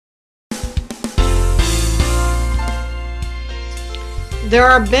There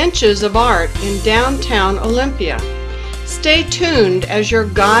are benches of art in downtown Olympia. Stay tuned as your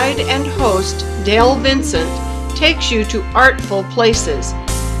guide and host, Dale Vincent, takes you to Artful Places.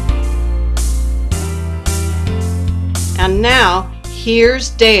 And now, here's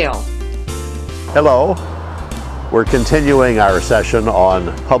Dale. Hello. We're continuing our session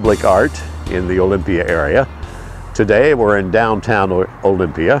on public art in the Olympia area. Today we're in downtown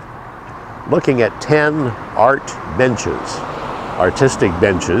Olympia, looking at 10 art benches, artistic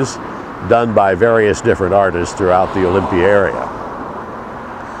benches done by various different artists throughout the Olympia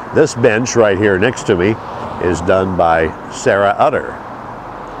area. This bench right here next to me is done by Sarah Utter.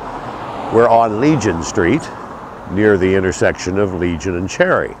 We're on Legion Street, near the intersection of Legion and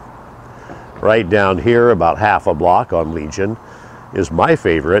Cherry. Right down here, about half a block on Legion, is my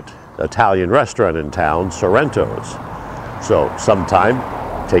favorite Italian restaurant in town, Sorrento's. So sometime,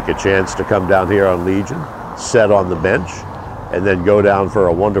 take a chance to come down here on Legion, sit on the bench, and then go down for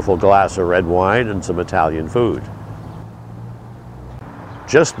a wonderful glass of red wine and some Italian food.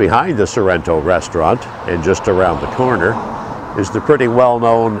 Just behind the Sorrento restaurant, and just around the corner, is the pretty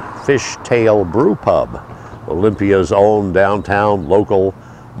well-known Fishtail Brew Pub, Olympia's own downtown local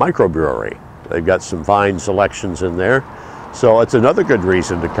microbrewery. They've got some fine selections in there, so it's another good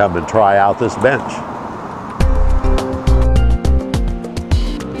reason to come and try out this bench.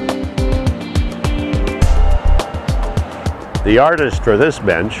 The artist for this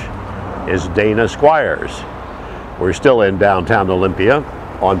bench is Dana Squires. We're still in downtown Olympia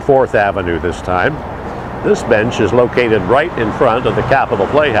on 4th Avenue this time. This bench is located right in front of the Capitol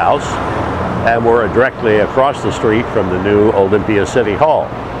Playhouse, and we're directly across the street from the new Olympia City Hall.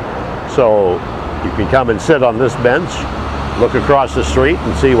 So you can come and sit on this bench, look across the street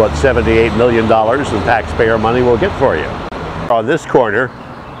and see what $78 million in taxpayer money will get for you. On this corner,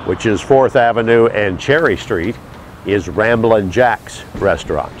 which is 4th Avenue and Cherry Street, is Ramblin' Jack's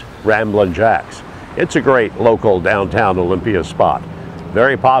restaurant. Ramblin' Jack's. It's a great local downtown Olympia spot.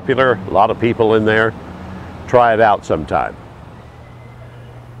 Very popular, a lot of people in there. Try it out sometime.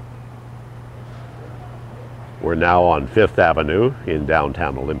 We're now on 5th Avenue in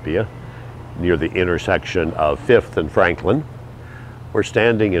downtown Olympia, near the intersection of 5th and Franklin. We're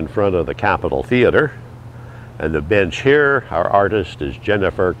standing in front of the Capitol Theater, and the bench here, our artist is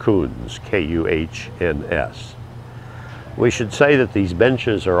Jennifer Kuhns, K-U-H-N-S. We should say that these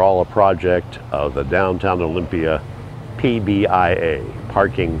benches are all a project of the Downtown Olympia PBIA,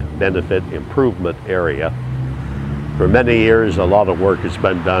 Parking Benefit Improvement Area. For many years, a lot of work has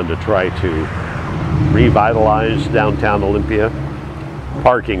been done to try to revitalize downtown Olympia.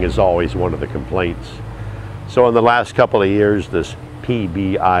 Parking is always one of the complaints. So in the last couple of years, this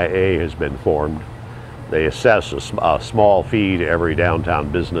PBIA has been formed. They assess a small fee to every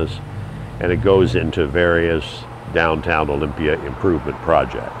downtown business, and it goes into various downtown Olympia improvement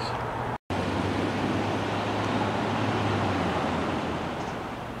projects.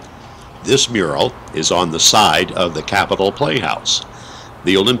 This mural is on the side of the Capitol Playhouse.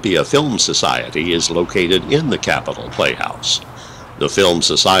 The Olympia Film Society is located in the Capitol Playhouse. The Film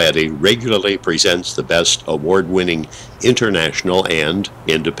Society regularly presents the best award-winning international and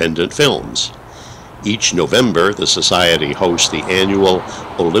independent films. Each November, the Society hosts the annual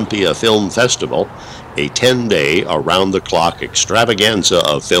Olympia Film Festival, a 10-day, around-the-clock extravaganza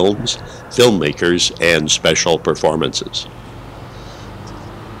of films, filmmakers, and special performances.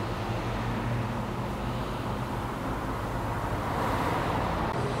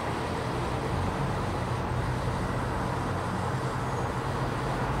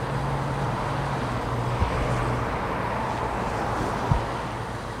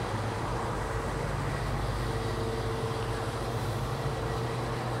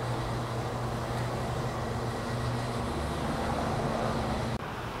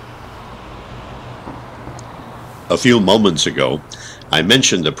 A few moments ago, I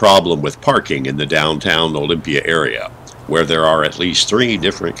mentioned the problem with parking in the downtown Olympia area, where there are at least 3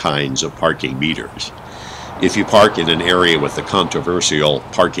 different kinds of parking meters. If you park in an area with the controversial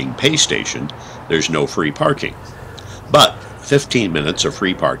parking pay station, there's no free parking. But 15 minutes of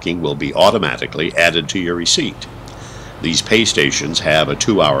free parking will be automatically added to your receipt. These pay stations have a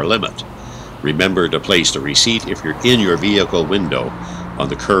 2-hour limit. Remember to place the receipt if you're in your vehicle window on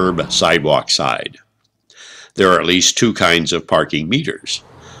the curb sidewalk side. There are at least 2 kinds of parking meters.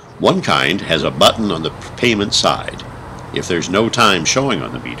 One kind has a button on the payment side. If there's no time showing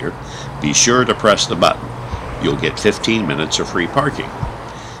on the meter, be sure to press the button. You'll get 15 minutes of free parking.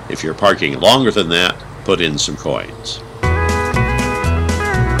 If you're parking longer than that, put in some coins.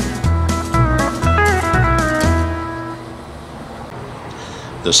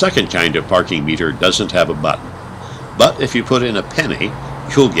 The second kind of parking meter doesn't have a button. But if you put in a penny,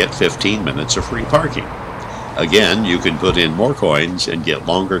 you'll get 15 minutes of free parking. Again, you can put in more coins and get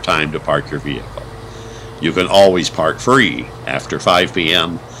longer time to park your vehicle. You can always park free after 5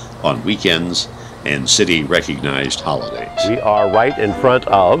 p.m. on weekends and city-recognized holidays. We are right in front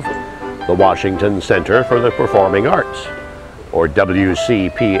of the Washington Center for the Performing Arts, or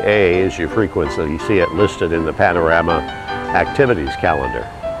WCPA as you frequently see it listed in the Panorama Activities Calendar.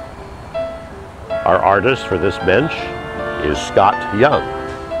 Our artist for this bench is Scott Young.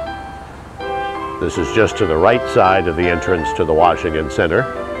 This is just to the right side of the entrance to the Washington Center.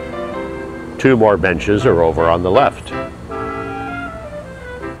 2 more benches are over on the left.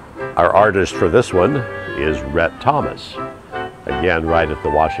 Our artist for this one is Rhett Thomas, again right at the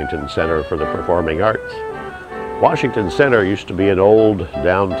Washington Center for the Performing Arts. Washington Center used to be an old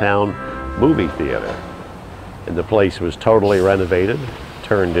downtown movie theater, and the place was totally renovated,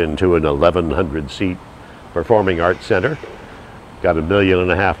 turned into an 1,100-seat performing arts center. Got $1.5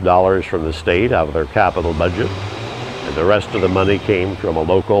 million from the state out of their capital budget, and the rest of the money came from a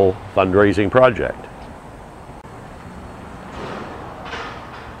local fundraising project.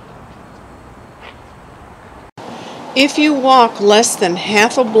 If you walk less than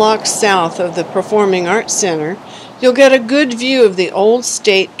half a block south of the Performing Arts Center, you'll get a good view of the old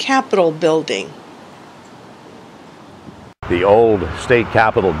state capitol building. The old state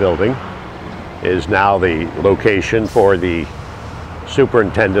capitol building is now the location for the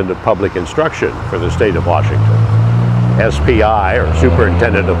Superintendent of Public Instruction for the state of Washington. SPI, or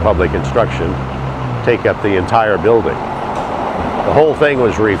Superintendent of Public Instruction, take up the entire building. The whole thing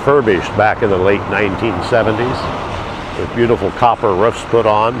was refurbished back in the late 1970s with beautiful copper roofs put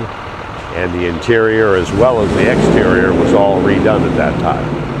on, and the interior as well as the exterior was all redone at that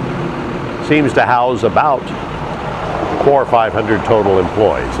time. Seems to house about 400 or 500 total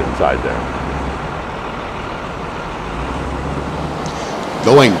employees inside there.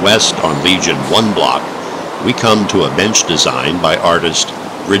 Going west on Legion 1 block, we come to a bench design by artist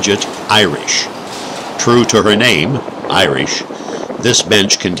Bridget Irish. True to her name, Irish, this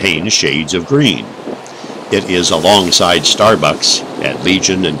bench contains shades of green. It is alongside Starbucks at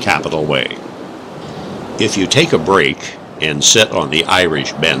Legion and Capitol Way. If you take a break and sit on the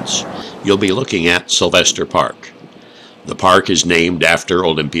Irish bench, you'll be looking at Sylvester Park. The park is named after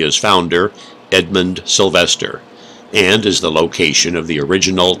Olympia's founder, Edmund Sylvester, and is the location of the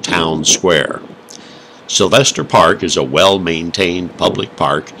original town square. Sylvester Park is a well-maintained public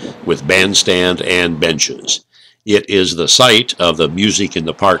park with bandstand and benches. It is the site of the Music in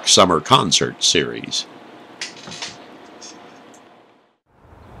the Park Summer Concert Series.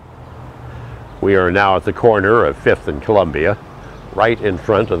 We are now at the corner of 5th and Columbia, right in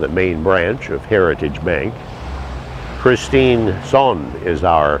front of the main branch of Heritage Bank. Christine Son is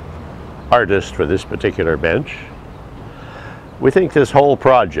our artist for this particular bench. We think this whole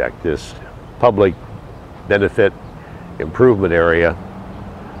project, this public benefit improvement area,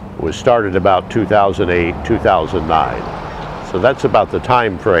 was started about 2008, 2009. So that's about the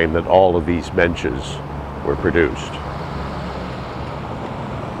time frame that all of these benches were produced.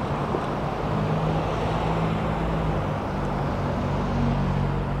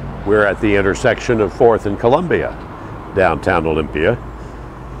 We're at the intersection of 4th and Columbia, downtown Olympia.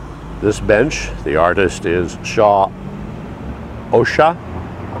 This bench, the artist is Shaw Osha.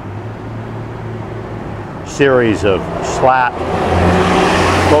 Series of slat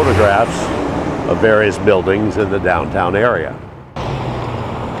photographs of various buildings in the downtown area.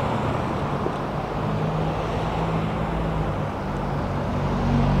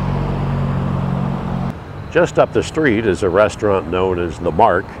 Just up the street is a restaurant known as The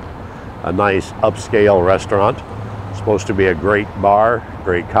Mark, a nice upscale restaurant. It's supposed to be a great bar,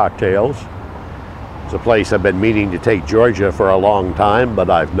 great cocktails. It's a place I've been meaning to take Georgia for a long time, but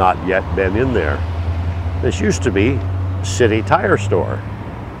I've not yet been in there. This used to be City Tire Store.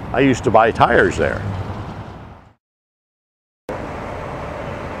 I used to buy tires there.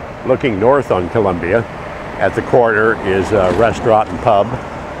 Looking north on Columbia, at the corner is a restaurant and pub,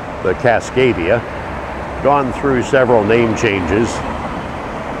 the Cascadia. Gone through several name changes.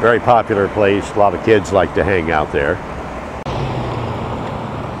 Very popular place. A lot of kids like to hang out there.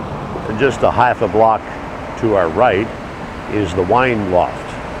 And just a half a block to our right is the Wine Loft,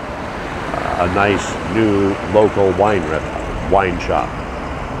 a nice new local wine shop.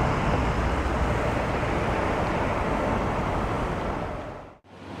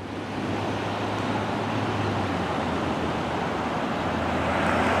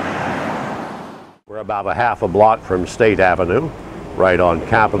 We're about a half a block from State Avenue, right on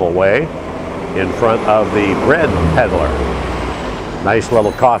Capitol Way, in front of the Bread Peddler. Nice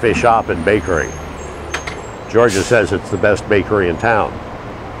little coffee shop and bakery. Georgia says it's the best bakery in town.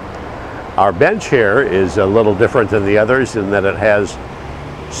 Our bench here is a little different than the others in that it has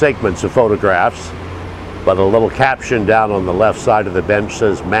segments of photographs, but a little caption down on the left side of the bench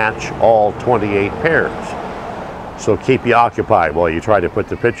says match all 28 pairs. So keep you occupied while you try to put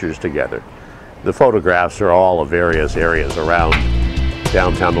the pictures together. The photographs are all of various areas around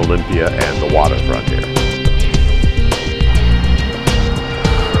downtown Olympia and the waterfront here.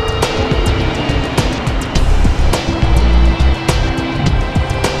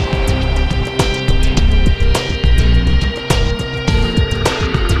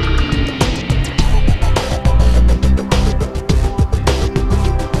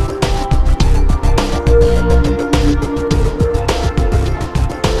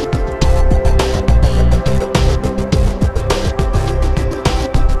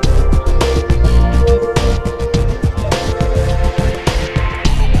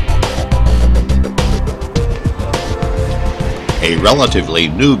 A relatively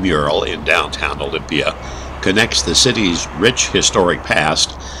new mural in downtown Olympia connects the city's rich historic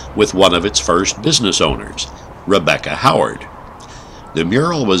past with one of its first business owners, Rebecca Howard. The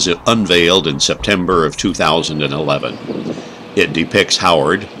mural was unveiled in September of 2011. It depicts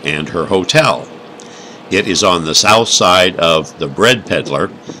Howard and her hotel. It is on the south side of the Bread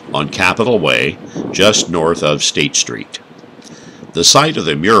Peddler on Capitol Way, just north of State Street. The site of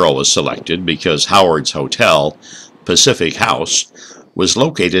the mural was selected because Howard's hotel, Pacific House, was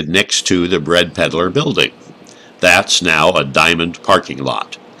located next to the Bread Peddler building. That's now a diamond parking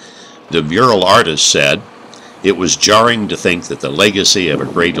lot. The mural artist said, "It was jarring to think that the legacy of a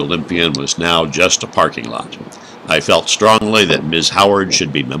great Olympian was now just a parking lot. I felt strongly that Ms. Howard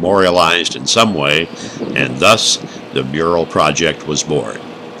should be memorialized in some way, and thus the mural project was born."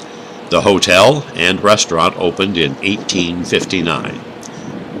 The hotel and restaurant opened in 1859.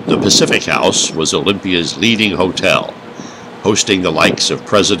 The Pacific House was Olympia's leading hotel, hosting the likes of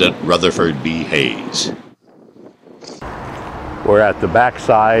President Rutherford B. Hayes. We're at the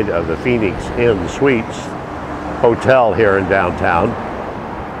backside of the Phoenix Inn Suites Hotel here in downtown.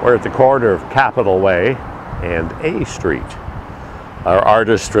 We're at the corner of Capitol Way and A Street. Our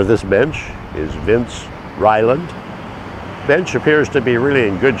artist for this bench is Vince Ryland. Bench appears to be really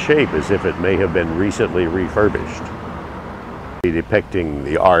in good shape, as if it may have been recently refurbished. Depicting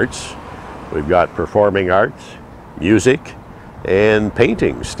the arts, we've got performing arts, music, and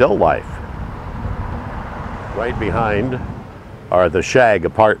painting, still life. Right behind are the Shag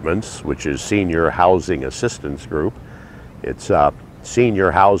Apartments, which is Senior Housing Assistance Group. It's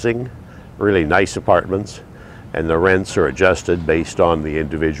senior housing, really nice apartments, and the rents are adjusted based on the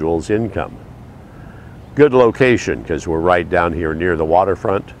individual's income. Good location, because we're right down here near the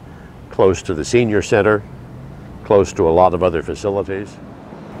waterfront, close to the senior center, close to a lot of other facilities,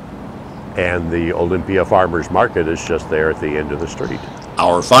 and the Olympia Farmers Market is just there at the end of the street.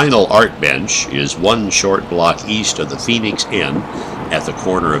 Our final art bench is one short block east of the Phoenix Inn at the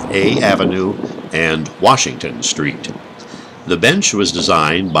corner of A Avenue and Washington Street. The bench was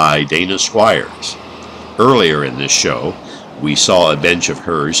designed by Dana Squires. Earlier in this show, we saw a bench of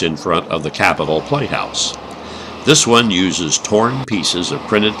hers in front of the Capitol Playhouse. This one uses torn pieces of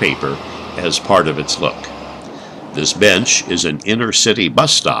printed paper as part of its look. This bench is an inner city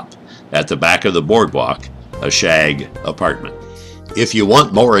bus stop at the back of the boardwalk, a Shag apartment. If you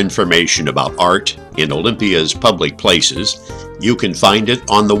want more information about art in Olympia's public places, you can find it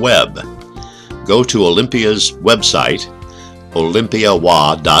on the web. Go to Olympia's website,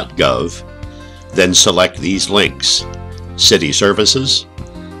 olympiawa.gov, then select these links: City Services,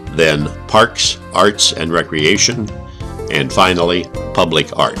 then Parks, Arts and Recreation, and finally,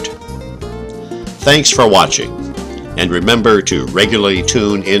 Public Art. Thanks for watching. And remember to regularly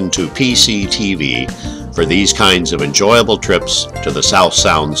tune into PCTV for these kinds of enjoyable trips to the South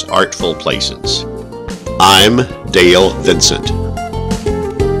Sound's Artful Places. I'm Dale Vincent.